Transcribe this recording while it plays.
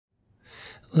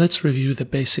Let's review the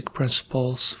basic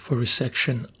principles for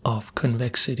resection of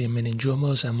convexity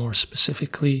meningiomas, and more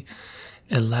specifically,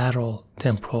 a lateral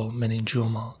temporal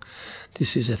meningioma.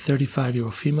 This is a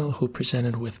 35-year-old female who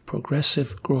presented with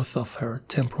progressive growth of her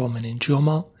temporal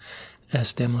meningioma,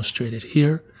 as demonstrated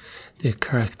here. The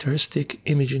characteristic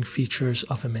imaging features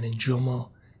of a meningioma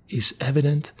is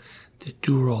evident. The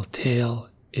dural tail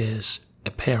is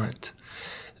apparent.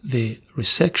 The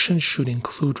resection should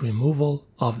include removal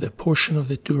of the portion of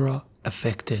the dura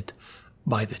affected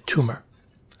by the tumor.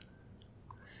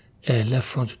 A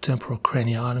left frontotemporal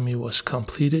craniotomy was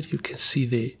completed. You can see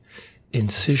the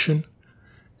incision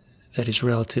that is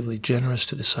relatively generous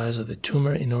to the size of the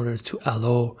tumor in order to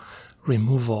allow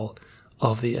removal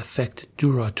of the affected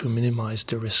dura to minimize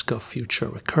the risk of future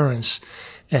recurrence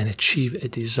and achieve a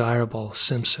desirable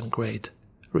Simpson grade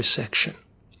resection.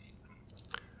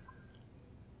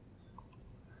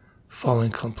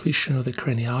 Following completion of the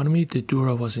craniotomy, the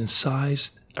dura was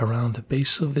incised around the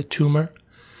base of the tumor.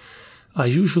 I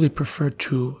usually prefer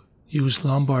to use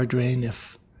lumbar drain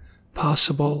if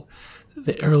possible.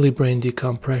 The early brain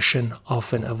decompression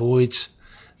often avoids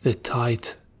the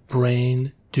tight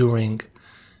brain during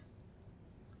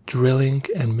drilling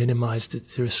and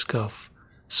minimizes the risk of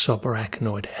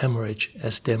subarachnoid hemorrhage,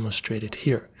 as demonstrated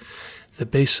here. The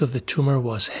base of the tumor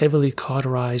was heavily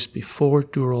cauterized before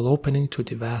dural opening to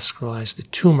devascularize the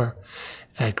tumor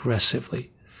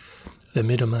aggressively. The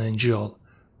middle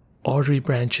artery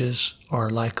branches are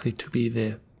likely to be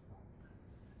the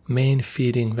main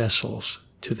feeding vessels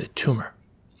to the tumor.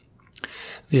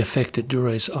 The affected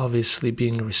dura is obviously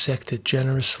being resected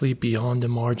generously beyond the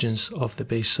margins of the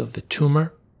base of the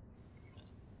tumor.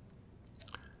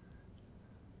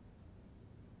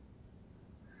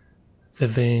 The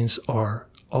veins are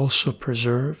also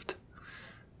preserved.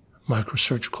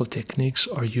 Microsurgical techniques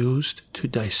are used to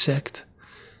dissect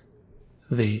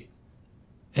the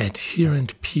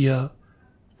adherent pia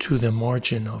to the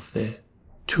margin of the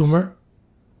tumor.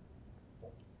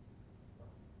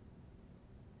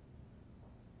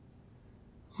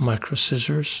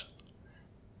 Microscissors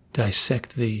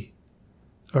dissect the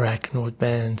arachnoid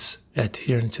bands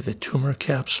adherent to the tumor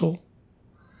capsule.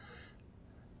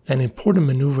 An important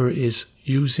maneuver is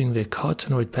using the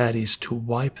cottonoid patties to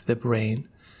wipe the brain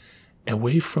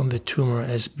away from the tumor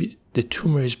as the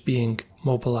tumor is being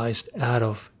mobilized out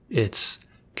of its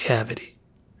cavity.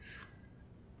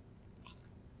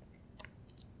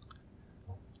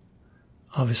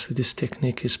 Obviously, this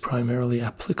technique is primarily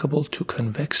applicable to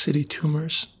convexity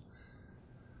tumors.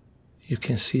 You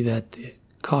can see that the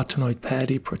cottonoid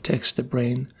patty protects the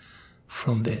brain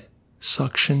from the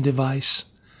suction device.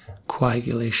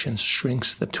 Coagulation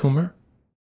shrinks the tumor.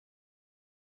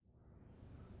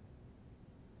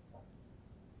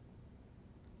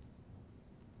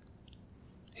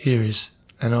 Here is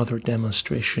another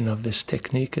demonstration of this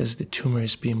technique as the tumor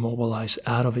is being mobilized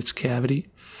out of its cavity.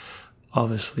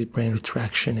 Obviously, brain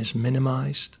retraction is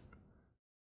minimized.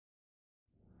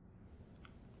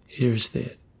 Here's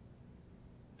the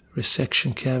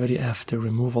resection cavity after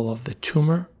removal of the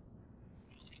tumor.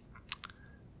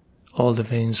 All the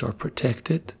veins are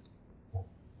protected.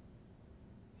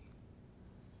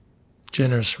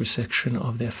 Generous resection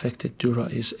of the affected dura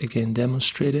is again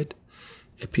demonstrated.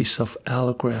 A piece of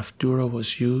allograft dura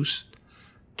was used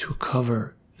to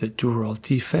cover the dural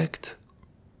defect.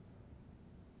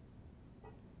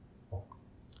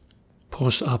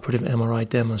 Post-operative MRI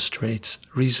demonstrates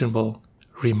reasonable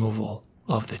removal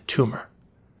of the tumor.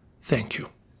 Thank you.